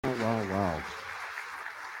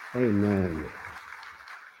Amen.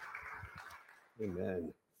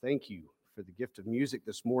 Amen. Thank you for the gift of music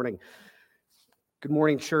this morning. Good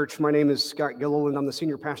morning, church. My name is Scott Gilliland, and I'm the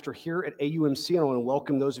senior pastor here at AUMC. I want to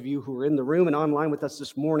welcome those of you who are in the room and online with us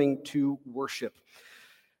this morning to worship.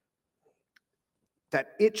 That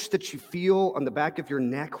itch that you feel on the back of your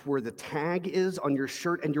neck where the tag is on your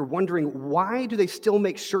shirt, and you're wondering, why do they still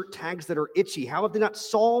make shirt tags that are itchy? How have they not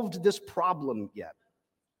solved this problem yet?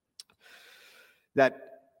 That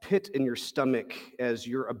pit in your stomach as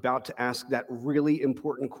you're about to ask that really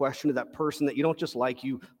important question to that person that you don't just like,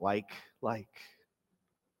 you like.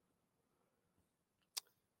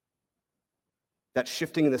 That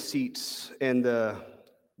shifting in the seats and the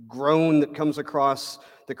groan that comes across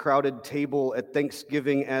the crowded table at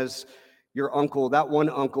Thanksgiving as your uncle, that one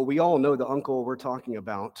uncle, we all know the uncle we're talking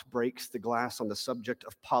about, breaks the glass on the subject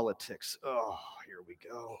of politics. Oh, here we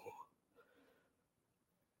go.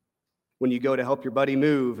 When you go to help your buddy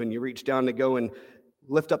move and you reach down to go and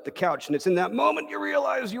lift up the couch, and it's in that moment you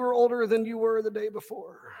realize you were older than you were the day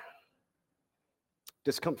before.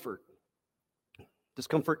 Discomfort.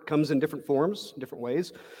 Discomfort comes in different forms, different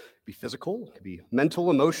ways. It could be physical, it could be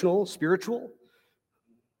mental, emotional, spiritual.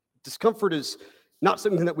 Discomfort is not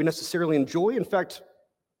something that we necessarily enjoy. In fact,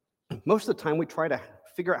 most of the time we try to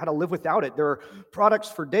figure out how to live without it. There are products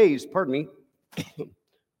for days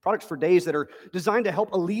that are designed to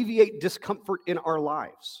help alleviate discomfort in our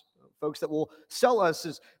lives. Folks that will sell us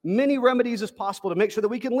as many remedies as possible to make sure that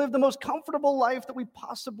we can live the most comfortable life that we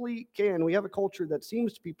possibly can. We have a culture that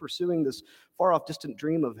seems to be pursuing this far-off, distant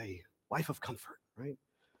dream of a life of comfort, right?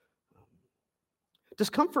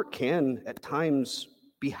 Discomfort can, at times,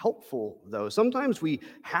 be helpful, though. Sometimes we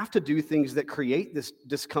have to do things that create this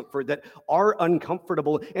discomfort, that are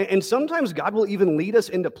uncomfortable. And sometimes God will even lead us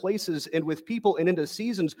into places and with people and into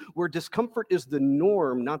seasons where discomfort is the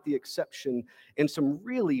norm, not the exception. And some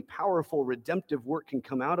really powerful redemptive work can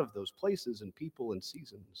come out of those places and people and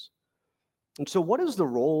seasons. And so what is the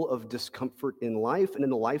role of discomfort in life and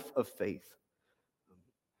in the life of faith?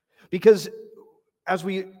 Because as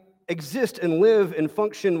we exist and live and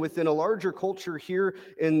function within a larger culture here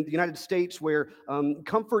in the United States where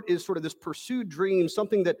comfort is sort of this pursued dream,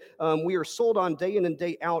 something that we are sold on day in and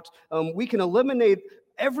day out, we can eliminate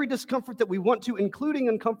every discomfort that we want to, including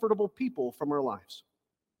uncomfortable people from our lives.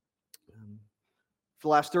 For the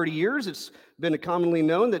last 30 years, it's been commonly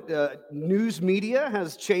known that news media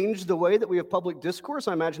has changed the way that we have public discourse.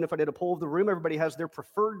 I imagine if I did a poll of the room, everybody has their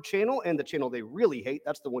preferred channel and the channel they really hate.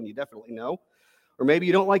 That's the one you definitely know. Or maybe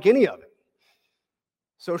you don't like any of it.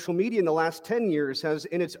 Social media in the last 10 years has,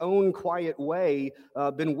 in its own quiet way,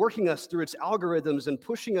 been working us through its algorithms and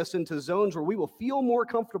pushing us into zones where we will feel more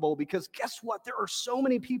comfortable because guess what? There are so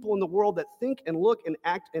many people in the world that think and look and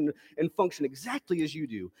act and function exactly as you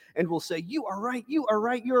do and will say, you are right, you are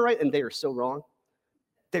right, you are right. And they are so wrong.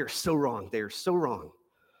 They are so wrong. They are so wrong.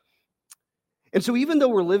 And so even though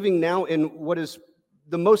we're living now in what is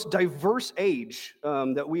the most diverse age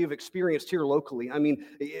that we have experienced here locally. I mean,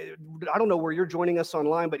 I don't know where you're joining us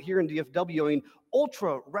online, but here in DFW, I mean,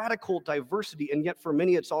 ultra radical diversity, and yet for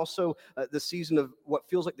many, it's also the season of what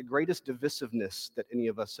feels like the greatest divisiveness that any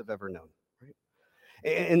of us have ever known. Right?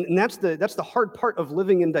 And that's the hard part of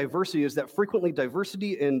living in diversity is that frequently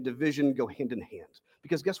diversity and division go hand in hand.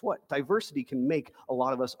 Because guess what? Diversity can make a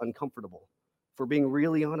lot of us uncomfortable, if we're being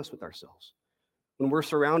really honest with ourselves. When we're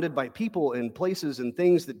surrounded by people and places and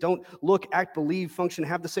things that don't look, act, believe, function,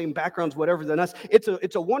 have the same backgrounds, whatever than us,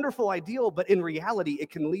 it's a wonderful ideal, but in reality,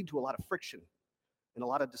 it can lead to a lot of friction and a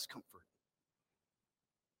lot of discomfort.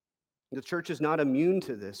 The church is not immune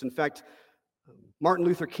to this. In fact, Martin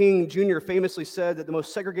Luther King Jr. famously said that the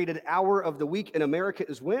most segregated hour of the week in America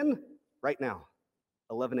is when? Right now,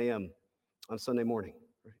 11 a.m. on Sunday morning.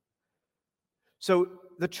 So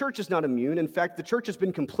the church is not immune. In fact, the church has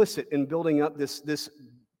been complicit in building up this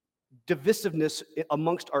divisiveness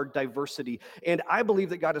amongst our diversity. And I believe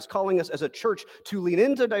that God is calling us as a church to lean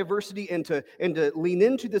into diversity and to lean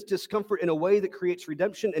into this discomfort in a way that creates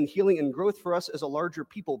redemption and healing and growth for us as a larger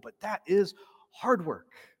people. But that is hard work.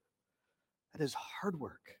 That is hard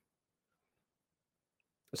work.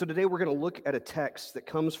 So today we're going to look at a text that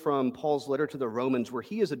comes from Paul's letter to the Romans where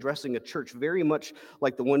he is addressing a church very much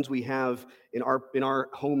like the ones we have in our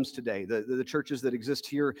homes today, the churches that exist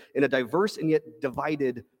here in a diverse and yet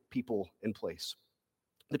divided people and place.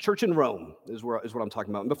 The church in Rome is what I'm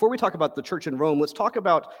talking about. And before we talk about the church in Rome, let's talk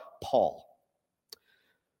about Paul.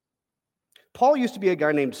 Paul used to be a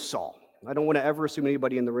guy named Saul. I don't want to ever assume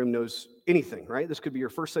anybody in the room knows anything, right? This could be your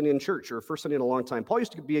first Sunday in church or first Sunday in a long time. Paul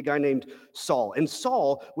used to be a guy named Saul, and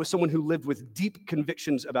Saul was someone who lived with deep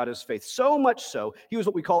convictions about his faith. So much so, he was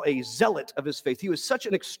what we call a zealot of his faith. He was such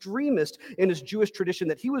an extremist in his Jewish tradition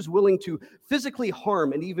that he was willing to physically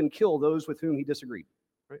harm and even kill those with whom he disagreed,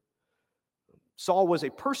 right? Saul was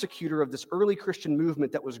a persecutor of this early Christian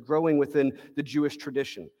movement that was growing within the Jewish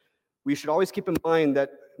tradition. We should always keep in mind that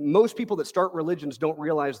most people that start religions don't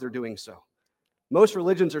realize they're doing so. Most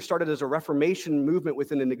religions are started as a Reformation movement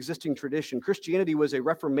within an existing tradition. Christianity was a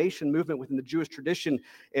Reformation movement within the Jewish tradition,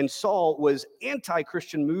 and Saul was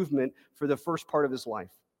anti-Christian movement for the first part of his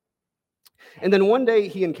life. And then one day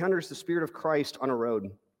he encounters the Spirit of Christ on a road,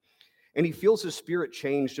 and he feels his spirit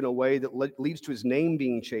changed in a way that leads to his name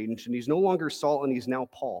being changed, and he's no longer Saul, and he's now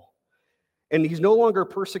Paul. And he's no longer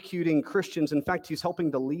persecuting Christians. In fact, he's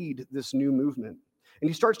helping to lead this new movement. And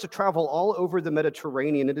he starts to travel all over the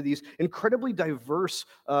Mediterranean into these incredibly diverse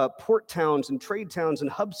port towns and trade towns and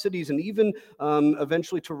hub cities, and even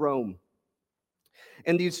eventually to Rome.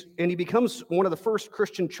 And he becomes one of the first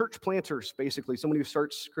Christian church planters, basically, someone who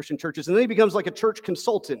starts Christian churches. And then he becomes like a church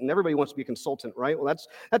consultant, and everybody wants to be a consultant, right? Well,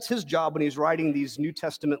 that's his job when he's writing these New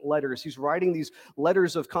Testament letters. He's writing these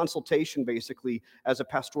letters of consultation, basically, as a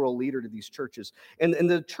pastoral leader to these churches. And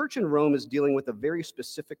the church in Rome is dealing with a very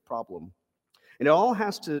specific problem. And it all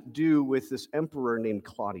has to do with this emperor named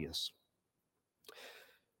Claudius.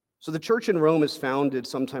 So the church in Rome is founded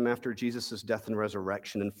sometime after Jesus' death and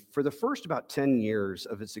resurrection. And for the first about 10 years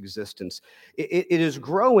of its existence, it is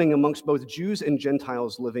growing amongst both Jews and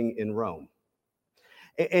Gentiles living in Rome.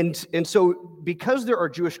 And so because there are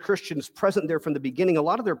Jewish Christians present there from the beginning, a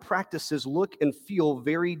lot of their practices look and feel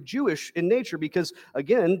very Jewish in nature because,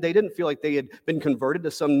 again, they didn't feel like they had been converted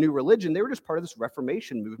to some new religion. They were just part of this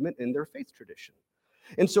Reformation movement in their faith tradition.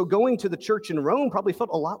 And so going to the church in Rome probably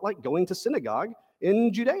felt a lot like going to synagogue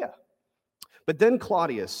in Judea. But then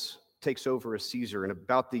Claudius takes over as Caesar in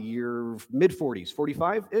about the year mid-40s,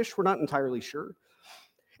 45-ish, we're not entirely sure.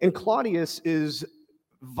 And Claudius is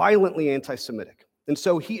violently anti-Semitic. And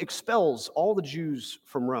so he expels all the Jews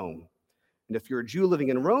from Rome. And if you're a Jew living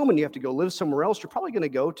in Rome and you have to go live somewhere else, you're probably going to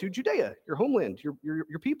go to Judea, your homeland,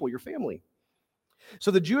 your people, your family.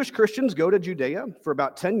 So the Jewish Christians go to Judea for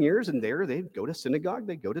about 10 years, and there they go to synagogue,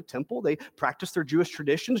 they go to temple, they practice their Jewish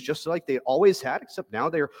traditions just like they always had, except now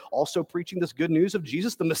they're also preaching this good news of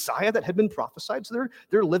Jesus, the Messiah that had been prophesied. So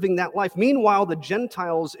they're living that life. Meanwhile, the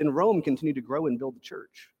Gentiles in Rome continue to grow and build the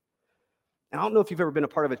church. And I don't know if you've ever been a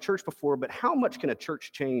part of a church before, but how much can a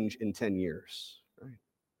church change in 10 years? Right?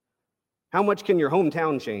 How much can your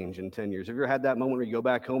hometown change in 10 years? Have you ever had that moment where you go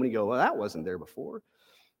back home and you go, well, that wasn't there before?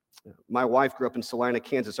 My wife grew up in Salina,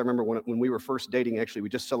 Kansas. I remember when we were first dating, actually, we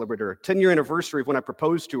just celebrated our 10-year anniversary of when I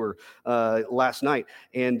proposed to her last night.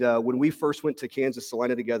 And when we first went to Kansas,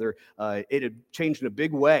 Salina together, it had changed in a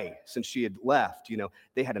big way since she had left. You know,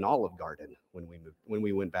 they had an Olive Garden when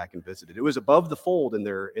we went back and visited. It was above the fold in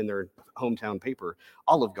their hometown paper,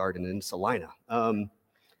 Olive Garden in Salina. A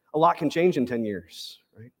lot can change in 10 years,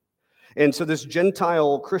 right? And so this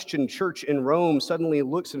Gentile Christian church in Rome suddenly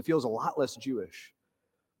looks and feels a lot less Jewish.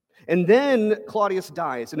 And then Claudius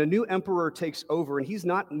dies, and a new emperor takes over, and he's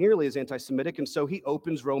not nearly as anti-Semitic, and so he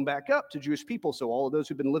opens Rome back up to Jewish people. So all of those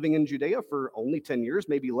who've been living in Judea for only 10 years,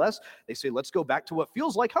 maybe less, they say, let's go back to what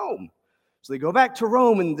feels like home. So they go back to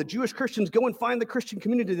Rome, and the Jewish Christians go and find the Christian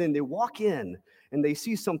community. Then they walk in, and they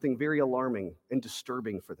see something very alarming and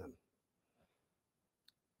disturbing for them.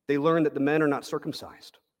 They learn that the men are not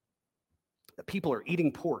circumcised, that people are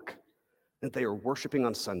eating pork, that they are worshiping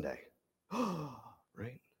on Sunday.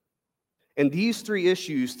 Right? And these three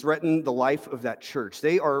issues threaten the life of that church.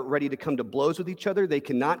 They are ready to come to blows with each other. They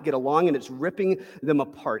cannot get along, and it's ripping them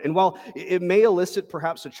apart. And while it may elicit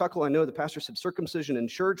perhaps a chuckle, I know the pastor said circumcision in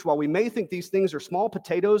church. While we may think these things are small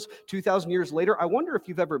potatoes 2,000 years later, I wonder if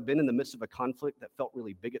you've ever been in the midst of a conflict that felt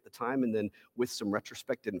really big at the time and then with some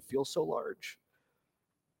retrospect didn't feel so large.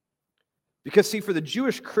 Because see, for the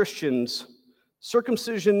Jewish Christians,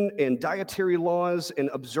 circumcision and dietary laws and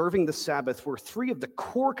observing the Sabbath were three of the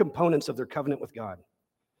core components of their covenant with God.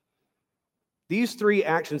 These three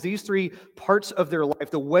actions, these three parts of their life,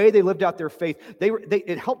 the way they lived out their faith,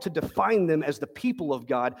 it helped to define them as the people of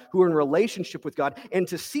God who are in relationship with God. And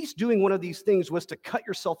to cease doing one of these things was to cut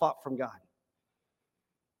yourself off from God.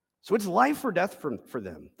 So it's life or death for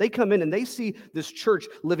them. They come in and they see this church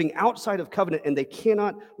living outside of covenant, and they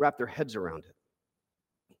cannot wrap their heads around it.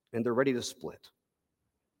 And they're ready to split.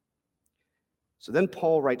 So then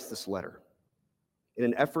Paul writes this letter in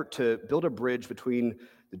an effort to build a bridge between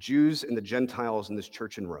the Jews and the Gentiles in this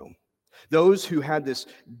church in Rome. Those who had this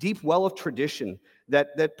deep well of tradition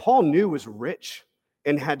that Paul knew was rich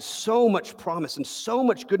and had so much promise and so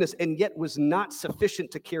much goodness, and yet was not sufficient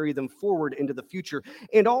to carry them forward into the future.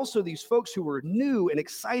 And also these folks who were new and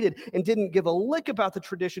excited and didn't give a lick about the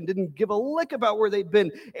tradition, didn't give a lick about where they'd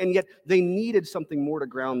been, and yet they needed something more to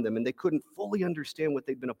ground them, and they couldn't fully understand what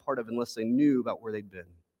they'd been a part of unless they knew about where they'd been.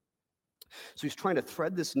 So he's trying to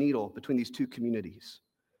thread this needle between these two communities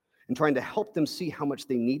and trying to help them see how much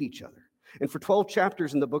they need each other. And for 12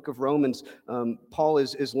 chapters in the book of Romans, Paul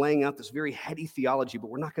is laying out this very heady theology, but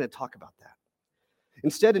we're not going to talk about that.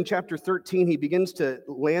 Instead, in chapter 13, he begins to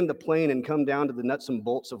land the plane and come down to the nuts and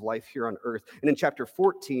bolts of life here on earth. And in chapter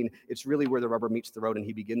 14, it's really where the rubber meets the road, and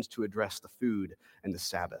he begins to address the food and the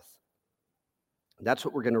Sabbath. That's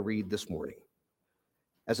what we're going to read this morning.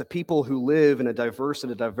 As a people who live in a diverse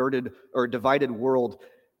and a divided world,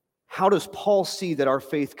 how does Paul see that our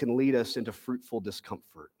faith can lead us into fruitful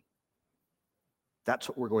discomfort? That's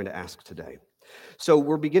what we're going to ask today. So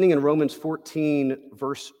we're beginning in Romans 14,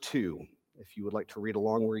 verse 2, if you would like to read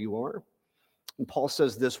along where you are. And Paul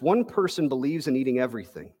says this: one person believes in eating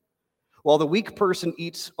everything, while the weak person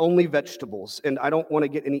eats only vegetables. And I don't want to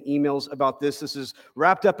get any emails about this. This is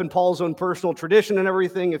wrapped up in Paul's own personal tradition and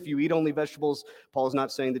everything. If you eat only vegetables, Paul's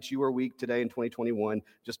not saying that you are weak today in 2021.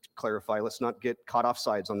 Just to clarify, let's not get caught off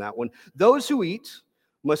sides on that one. Those who eat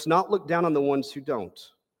must not look down on the ones who don't.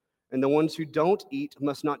 And the ones who don't eat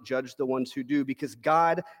must not judge the ones who do, because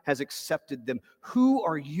God has accepted them. Who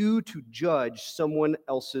are you to judge someone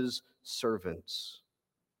else's servants?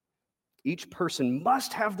 Each person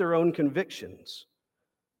must have their own convictions.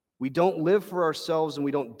 We don't live for ourselves and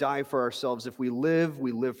we don't die for ourselves. If we live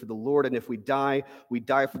for the Lord. And if we die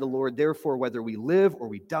for the Lord. Therefore, whether we live or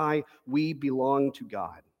we die, we belong to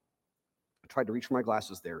God. I tried to reach for my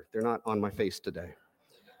glasses there. They're not on my face today.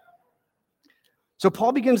 So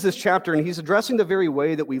Paul begins this chapter, and he's addressing the very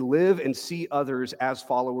way that we live and see others as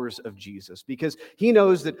followers of Jesus, because he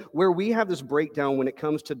knows that where we have this breakdown when it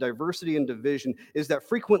comes to diversity and division is that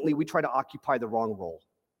frequently we try to occupy the wrong role.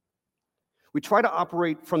 We try to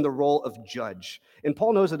operate from the role of judge. And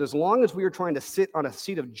Paul knows that as long as we are trying to sit on a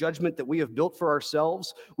seat of judgment that we have built for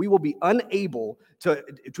ourselves, we will be unable to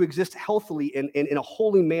exist healthily in a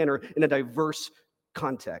holy manner in a diverse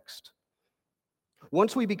context.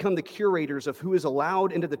 Once we become the curators of who is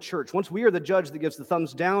allowed into the church, once we are the judge that gives the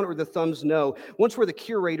thumbs down or the thumbs no, once we're the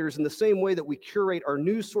curators in the same way that we curate our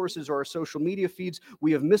news sources or our social media feeds,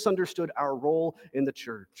 we have misunderstood our role in the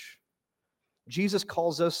church. Jesus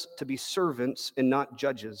calls us to be servants and not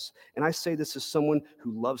judges. And I say this as someone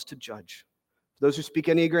who loves to judge. For those who speak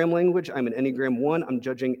Enneagram language, I'm an Enneagram 1. I'm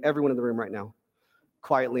judging everyone in the room right now,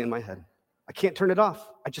 quietly in my head. I can't turn it off.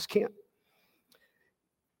 I just can't.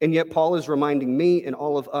 And yet Paul is reminding me and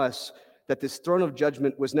all of us that this throne of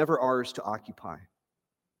judgment was never ours to occupy.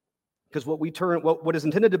 Because what is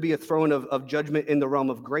intended to be a throne of judgment in the realm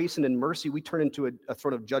of grace and in mercy, we turn into a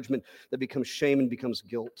throne of judgment that becomes shame and becomes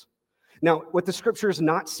guilt. Now, what the scripture is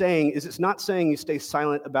not saying is, it's not saying you stay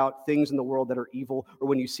silent about things in the world that are evil, or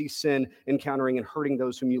when you see sin encountering and hurting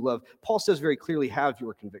those whom you love. Paul says very clearly, have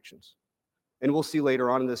your convictions. And we'll see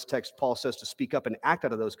later on in this text, Paul says to speak up and act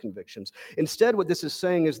out of those convictions. Instead, what this is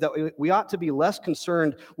saying is that we ought to be less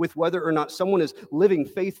concerned with whether or not someone is living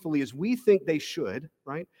faithfully as we think they should,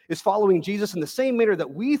 right? Is following Jesus in the same manner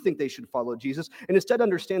that we think they should follow Jesus, and instead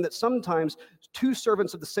understand that sometimes two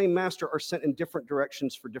servants of the same master are sent in different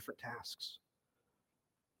directions for different tasks.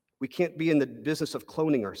 We can't be in the business of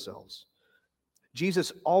cloning ourselves.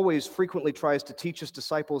 Jesus always frequently tries to teach his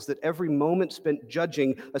disciples that every moment spent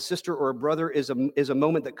judging a sister or a brother is a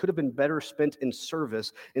moment that could have been better spent in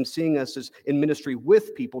service and seeing us as in ministry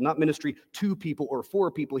with people, not ministry to people or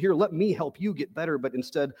for people. Here, let me help you get better, but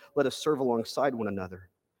instead let us serve alongside one another.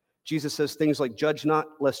 Jesus says things like, judge not,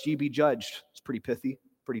 lest ye be judged. It's pretty pithy,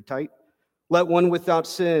 pretty tight. Let one without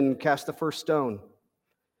sin cast the first stone.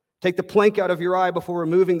 Take the plank out of your eye before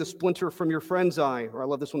removing the splinter from your friend's eye. Or I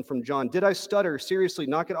love this one from John. Did I stutter? Seriously,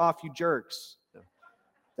 knock it off, you jerks. No,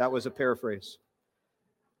 that was a paraphrase.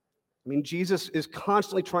 I mean, Jesus is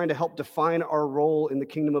constantly trying to help define our role in the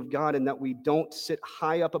kingdom of God, and that we don't sit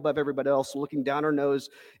high up above everybody else, looking down our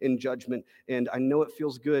nose in judgment. And I know it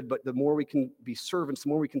feels good, but the more we can be servants, the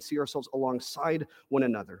more we can see ourselves alongside one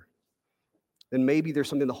another, then maybe there's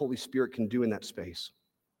something the Holy Spirit can do in that space.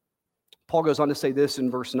 Paul goes on to say this in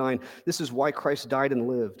verse 9. This is why Christ died and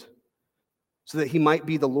lived, so that he might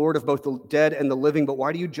be the Lord of both the dead and the living. But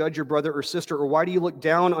why do you judge your brother or sister? Or why do you look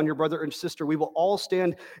down on your brother and sister? We will all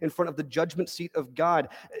stand in front of the judgment seat of God.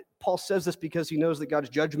 Paul says this because he knows that God's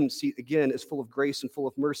judgment seat, again, is full of grace and full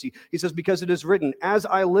of mercy. He says, because it is written, as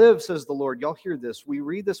I live, says the Lord. Y'all hear this. We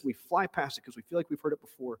read this and we fly past it because we feel like we've heard it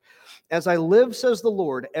before. As I live, says the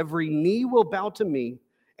Lord, every knee will bow to me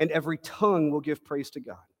and every tongue will give praise to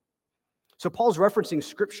God. So Paul's referencing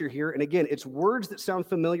scripture here, and again, it's words that sound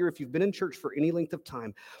familiar if you've been in church for any length of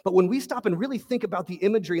time. But when we stop and really think about the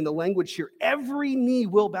imagery and the language here, every knee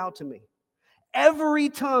will bow to me. Every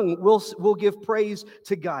tongue will give praise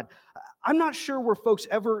to God. I'm not sure where folks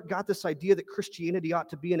ever got this idea that Christianity ought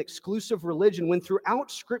to be an exclusive religion when throughout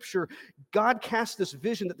Scripture, God casts this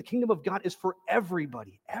vision that the kingdom of God is for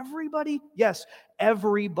everybody. Everybody? Yes,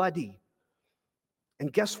 everybody.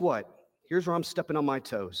 And guess what? Here's where I'm stepping on my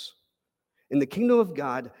toes. In the kingdom of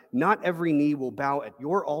God, not every knee will bow at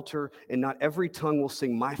your altar, and not every tongue will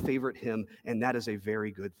sing my favorite hymn, and that is a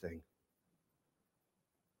very good thing.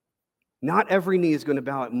 Not every knee is going to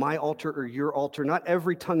bow at my altar or your altar. Not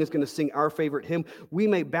every tongue is going to sing our favorite hymn. We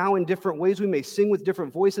may bow in different ways. We may sing with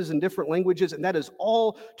different voices and different languages, and that is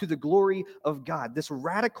all to the glory of God. This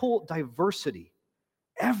radical diversity,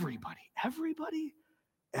 everybody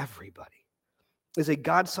is a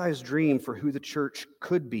God-sized dream for who the church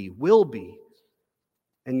could be, will be.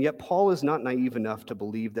 And yet Paul is not naive enough to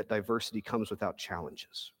believe that diversity comes without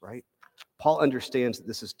challenges, right? Paul understands that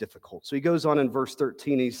this is difficult. So he goes on in verse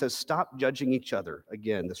 13, and he says, stop judging each other.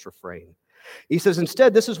 Again, this refrain. He says,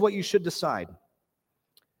 instead, this is what you should decide.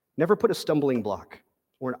 Never put a stumbling block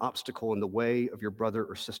or an obstacle in the way of your brother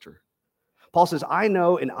or sister. Paul says, I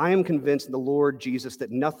know and I am convinced in the Lord Jesus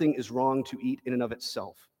that nothing is wrong to eat in and of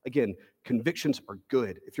itself. Again, convictions are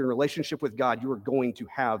good. If you're in a relationship with God, you are going to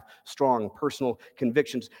have strong personal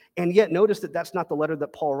convictions. And yet notice that that's not the letter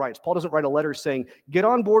that Paul writes. Paul doesn't write a letter saying, get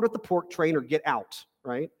on board with the pork train or get out,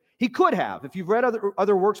 right? He could have. If you've read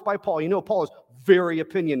other works by Paul, you know Paul is very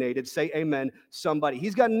opinionated. Say amen, somebody.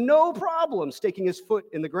 He's got no problem staking his foot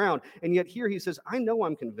in the ground. And yet here he says, I know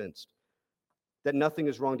I'm convinced that nothing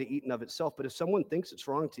is wrong to eat in of itself, but if someone thinks it's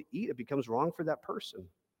wrong to eat, it becomes wrong for that person.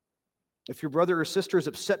 If your brother or sister is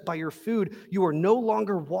upset by your food, you are no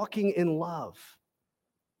longer walking in love.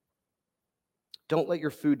 Don't let your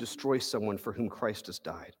food destroy someone for whom Christ has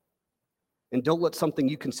died. And don't let something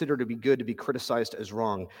you consider to be good to be criticized as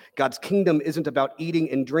wrong. God's kingdom isn't about eating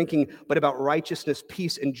and drinking, but about righteousness,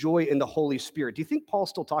 peace, and joy in the Holy Spirit. Do you think Paul's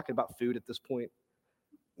still talking about food at this point?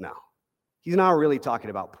 No. He's not really talking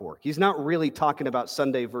about pork. He's not really talking about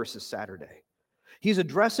Sunday versus Saturday. He's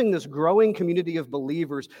addressing this growing community of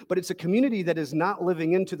believers, but it's a community that is not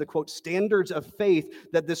living into the, quote, standards of faith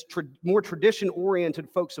that this more tradition-oriented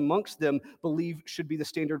folks amongst them believe should be the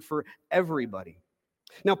standard for everybody.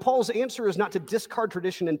 Now, Paul's answer is not to discard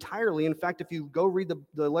tradition entirely. In fact, if you go read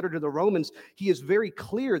the letter to the Romans, he is very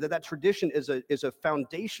clear that tradition is a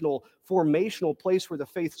foundational, formational place where the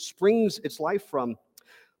faith springs its life from.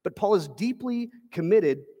 But Paul is deeply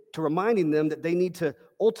committed to reminding them that they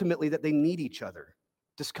need each other,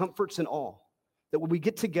 discomforts and all. That when we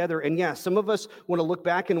get together, and yeah, some of us want to look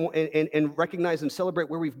back and recognize and celebrate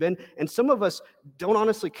where we've been, and some of us don't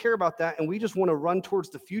honestly care about that, and we just want to run towards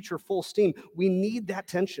the future full steam. We need that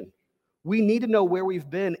tension. We need to know where we've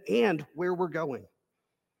been and where we're going.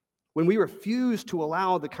 When we refuse to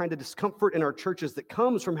allow the kind of discomfort in our churches that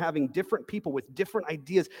comes from having different people with different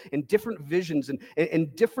ideas and different visions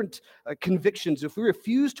and different convictions, if we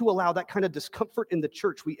refuse to allow that kind of discomfort in the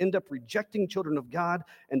church, we end up rejecting children of God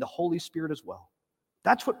and the Holy Spirit as well.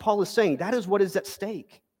 That's what Paul is saying. That is what is at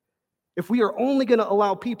stake. If we are only going to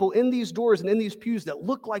allow people in these doors and in these pews that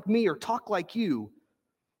look like me or talk like you,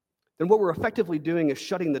 then what we're effectively doing is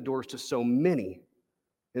shutting the doors to so many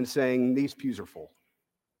and saying these pews are full.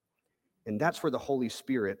 And that's where the Holy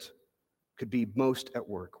Spirit could be most at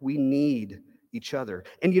work. We need each other.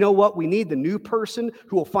 And you know what? We need the new person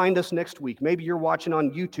who will find us next week. Maybe you're watching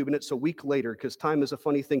on YouTube and it's a week later because time is a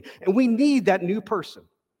funny thing. And we need that new person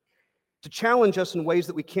to challenge us in ways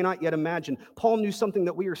that we cannot yet imagine. Paul knew something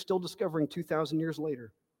that we are still discovering 2,000 years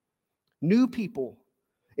later. New people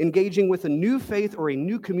engaging with a new faith or a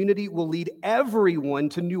new community will lead everyone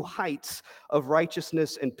to new heights of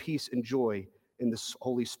righteousness and peace and joy in the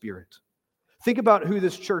Holy Spirit. Think about who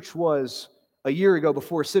this church was a year ago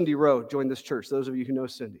before Cindy Rowe joined this church, those of you who know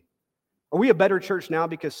Cindy. Are we a better church now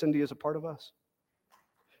because Cindy is a part of us?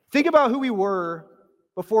 Think about who we were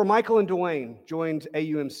before Michael and Dwayne joined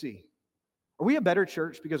AUMC. Are we a better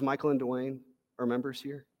church because Michael and Dwayne are members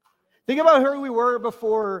here? Think about who we were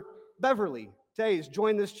before Beverly Tays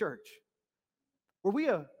joined this church. Were we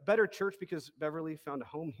a better church because Beverly found a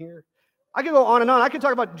home here? I could go on and on. I could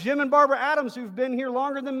talk about Jim and Barbara Adams, who've been here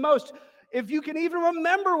longer than most. if you can even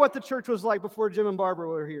remember what the church was like before Jim and Barbara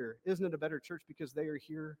were here, isn't it a better church because they are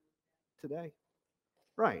here today?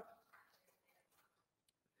 Right.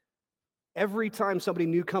 Every time somebody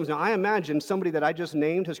new comes, now I imagine somebody that I just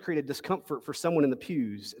named has created discomfort for someone in the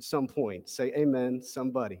pews at some point. Say amen,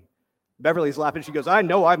 somebody. Beverly's laughing. She goes, I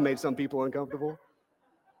know I've made some people uncomfortable.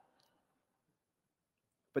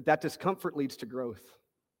 But that discomfort leads to growth.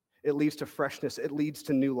 It leads to freshness. It leads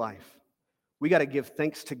to new life. We got to give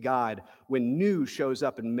thanks to God when new shows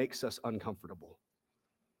up and makes us uncomfortable.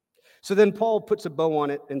 So then Paul puts a bow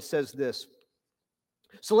on it and says this.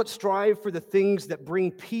 So let's strive for the things that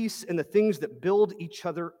bring peace and the things that build each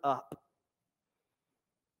other up.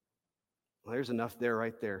 Well, there's enough there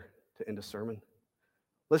right there to end a sermon.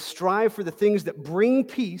 Let's strive for the things that bring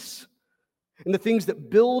peace and the things that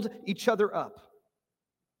build each other up.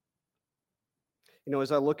 You know,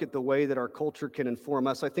 as I look at the way that our culture can inform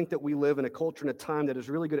us, I think that we live in a culture and a time that is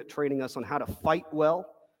really good at training us on how to fight well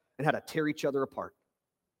and how to tear each other apart.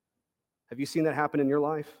 Have you seen that happen in your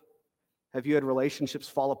life? Have you had relationships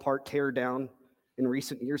fall apart, tear down in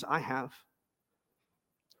recent years? I have.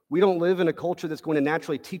 We don't live in a culture that's going to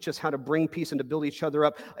naturally teach us how to bring peace and to build each other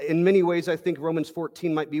up. In many ways, I think Romans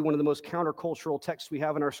 14 might be one of the most countercultural texts we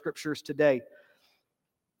have in our scriptures today.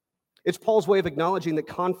 It's Paul's way of acknowledging that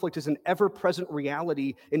conflict is an ever-present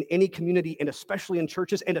reality in any community, and especially in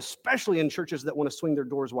churches that want to swing their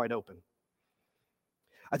doors wide open.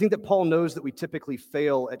 I think that Paul knows that we typically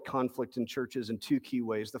fail at conflict in churches in two key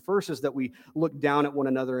ways. The first is that we look down at one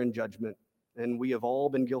another in judgment, and we have all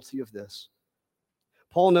been guilty of this.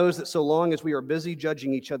 Paul knows that so long as we are busy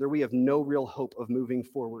judging each other, we have no real hope of moving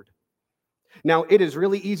forward. Now, it is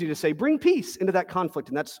really easy to say, bring peace into that conflict,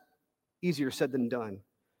 and that's easier said than done.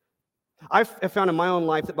 I've found in my own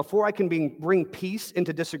life that before I can bring peace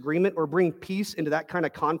into disagreement or bring peace into that kind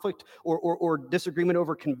of conflict or disagreement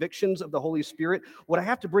over convictions of the Holy Spirit, what I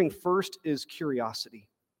have to bring first is curiosity.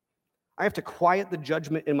 I have to quiet the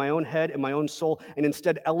judgment in my own head and my own soul and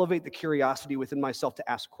instead elevate the curiosity within myself to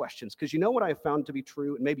ask questions. Because you know what I have found to be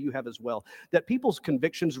true, and maybe you have as well, that people's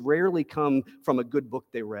convictions rarely come from a good book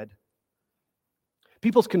they read.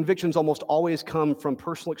 People's convictions almost always come from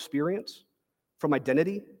personal experience, from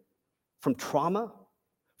identity, from trauma,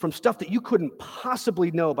 from stuff that you couldn't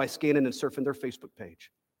possibly know by scanning and surfing their Facebook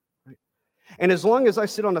page. Right? And as long as I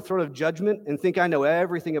sit on the throne of judgment and think I know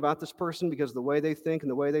everything about this person because of the way they think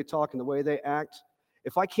and the way they talk and the way they act,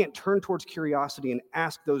 if I can't turn towards curiosity and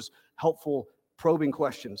ask those helpful, probing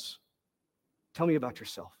questions, tell me about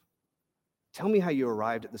yourself. Tell me how you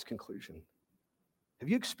arrived at this conclusion. Have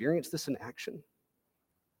you experienced this in action?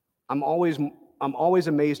 I'm always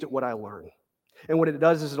amazed at what I learn. And what it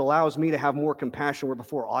does is it allows me to have more compassion where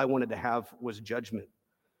before all I wanted to have was judgment.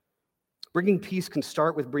 Bringing peace can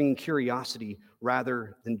start with bringing curiosity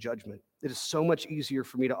rather than judgment. It is so much easier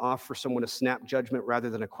for me to offer someone a snap judgment rather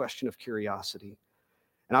than a question of curiosity.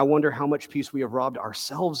 And I wonder how much peace we have robbed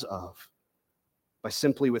ourselves of by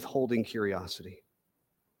simply withholding curiosity.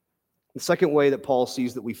 The second way that Paul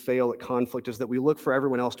sees that we fail at conflict is that we look for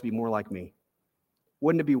everyone else to be more like me.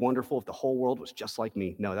 Wouldn't it be wonderful if the whole world was just like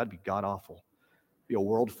me? No, that'd be god-awful. Be a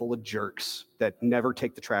world full of jerks that never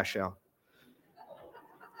take the trash out.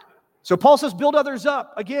 So Paul says, build others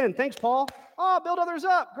up. Again, thanks, Paul. Oh, build others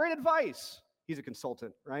up. Great advice. He's a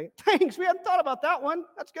consultant, right? Thanks. We hadn't thought about that one.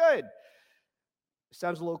 That's good. It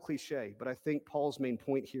sounds a little cliche, but I think Paul's main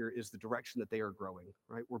point here is the direction that they are growing,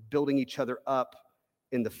 right? We're building each other up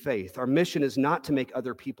in the faith. Our mission is not to make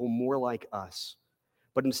other people more like us,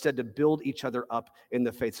 but instead to build each other up in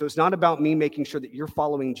the faith. So it's not about me making sure that you're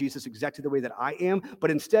following Jesus exactly the way that I am,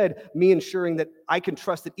 but instead me ensuring that I can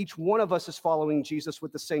trust that each one of us is following Jesus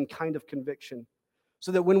with the same kind of conviction.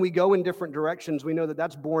 So that when we go in different directions, we know that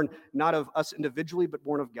that's born not of us individually, but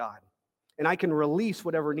born of God. And I can release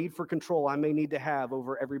whatever need for control I may need to have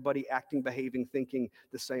over everybody acting, behaving, thinking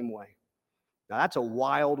the same way. Now that's a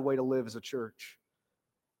wild way to live as a church.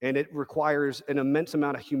 And it requires an immense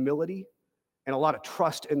amount of humility and a lot of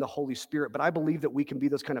trust in the Holy Spirit. But I believe that we can be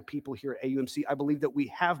those kind of people here at AUMC. I believe that we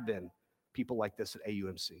have been people like this at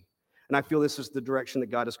AUMC. And I feel this is the direction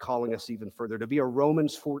that God is calling us even further, to be a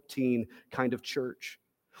Romans 14 kind of church,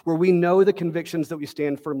 where we know the convictions that we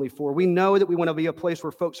stand firmly for. We know that we want to be a place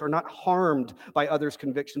where folks are not harmed by others'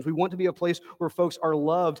 convictions. We want to be a place where folks are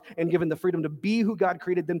loved and given the freedom to be who God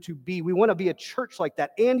created them to be. We want to be a church like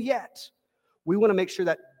that. And yet, we want to make sure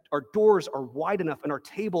that our doors are wide enough and our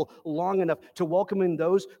table long enough to welcome in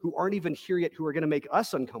those who aren't even here yet, who are going to make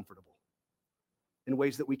us uncomfortable in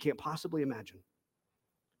ways that we can't possibly imagine.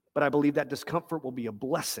 But I believe that discomfort will be a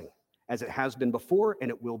blessing, as it has been before,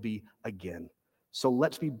 and it will be again. So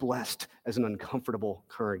let's be blessed as an uncomfortable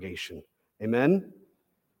congregation. Amen?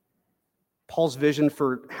 Paul's vision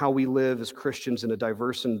for how we live as Christians in a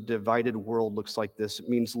diverse and divided world looks like this. It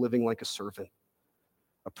means living like a servant,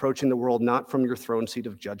 approaching the world not from your throne seat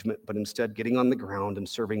of judgment, but instead getting on the ground and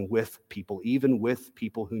serving with people, even with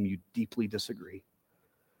people whom you deeply disagree.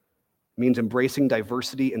 It means embracing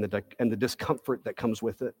diversity and the discomfort that comes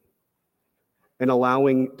with it, and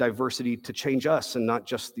allowing diversity to change us and not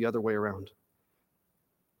just the other way around.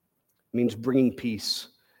 It means bringing peace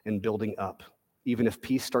and building up, even if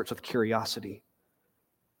peace starts with curiosity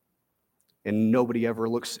and nobody ever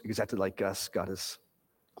looks exactly like us. God is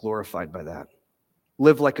glorified by that.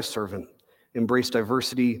 Live like a servant, embrace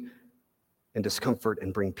diversity and discomfort,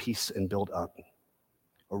 and bring peace and build up.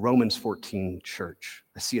 A Romans 14 church.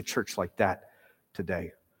 I see a church like that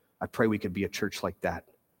today. I pray we could be a church like that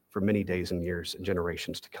for many days and years and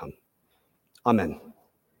generations to come. Amen.